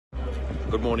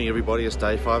Good morning everybody, it's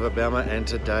day 5 at Bauma and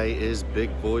today is Big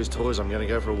Boys Toys. I'm going to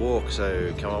go for a walk,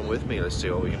 so come on with me, let's see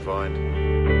what we can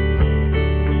find.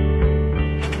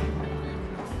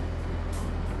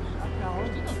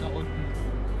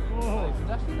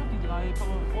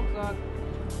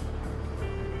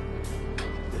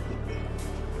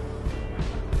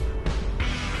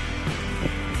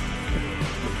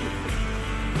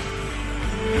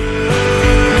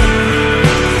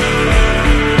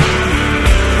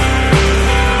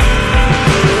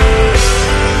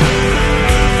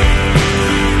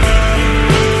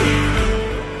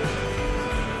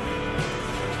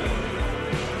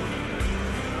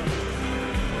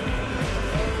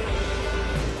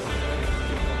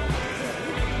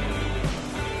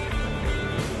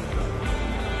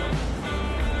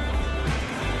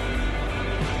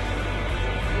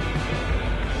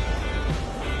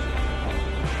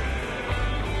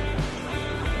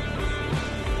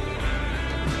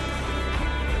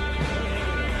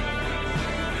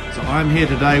 So I'm here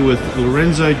today with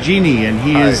Lorenzo Gini, and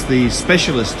he is the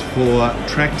specialist for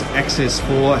tracked access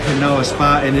for Genoa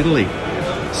Spa in Italy.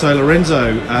 So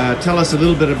Lorenzo, tell us a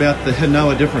little bit about the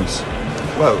Genoa difference.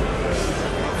 Well,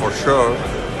 for sure,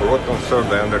 for what concerns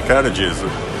the undercarriages,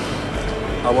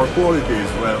 our quality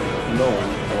is well known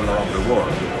all around the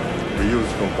world. We use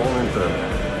components,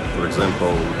 for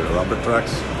example, the rubber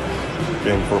tracks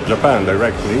came from Japan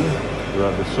directly. We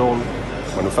are the sole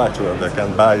manufacturer that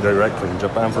can buy directly in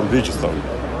Japan from Bridgestone.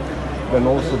 Then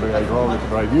also the hydraulic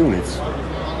drive units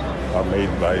are made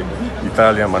by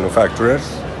Italian manufacturers,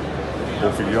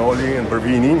 Ofiglioli and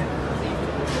Bervini.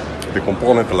 The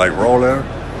components like roller,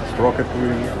 sprocket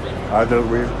wheel, idle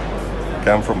wheel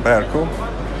come from Berco,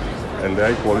 and the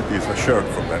high quality is assured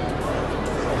from that.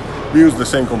 We use the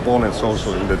same components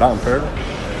also in the damper.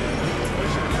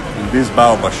 In this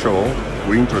Bauma show,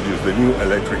 we introduced the new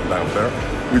electric damper.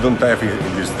 We don't have it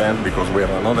in this stand because we have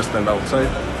another stand outside,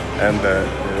 and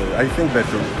I think that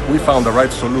we found the right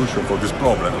solution for this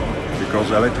problem, because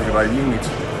electric drive units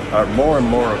are more and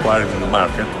more required in the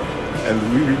market, and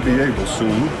we will be able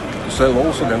soon to sell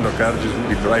also the undercarriages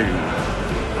with drive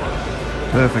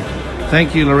units. Perfect.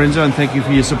 Thank you, Lorenzo, and thank you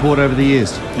for your support over the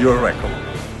years. You're welcome.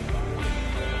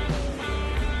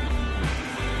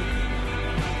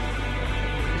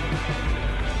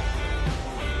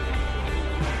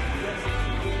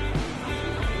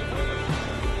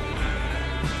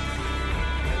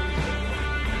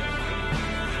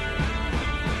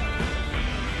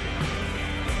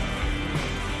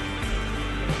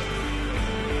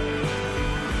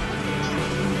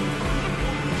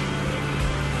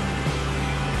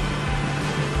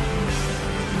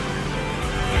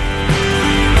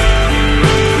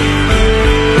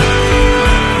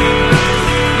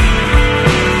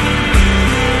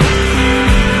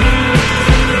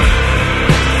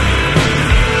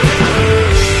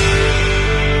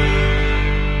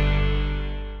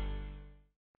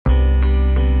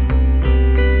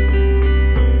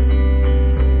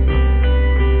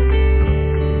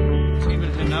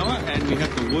 And we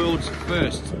have the world's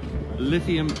first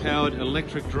lithium-powered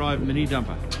electric drive mini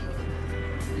dumper.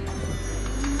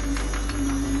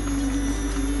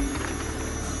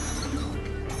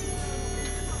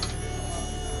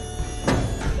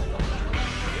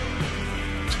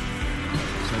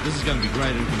 So this is going to be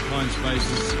great in confined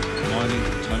spaces, mining,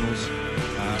 tunnels,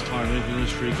 higher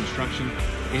industry, construction,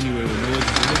 anywhere where noise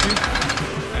is an issue.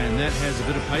 And that has a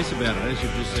bit of pace about it, as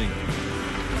you've just seen.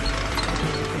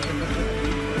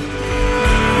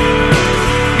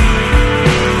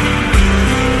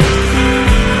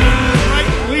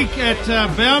 At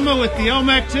Bauma with the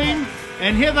LMAC team,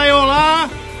 and here they all are.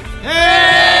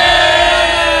 Hey!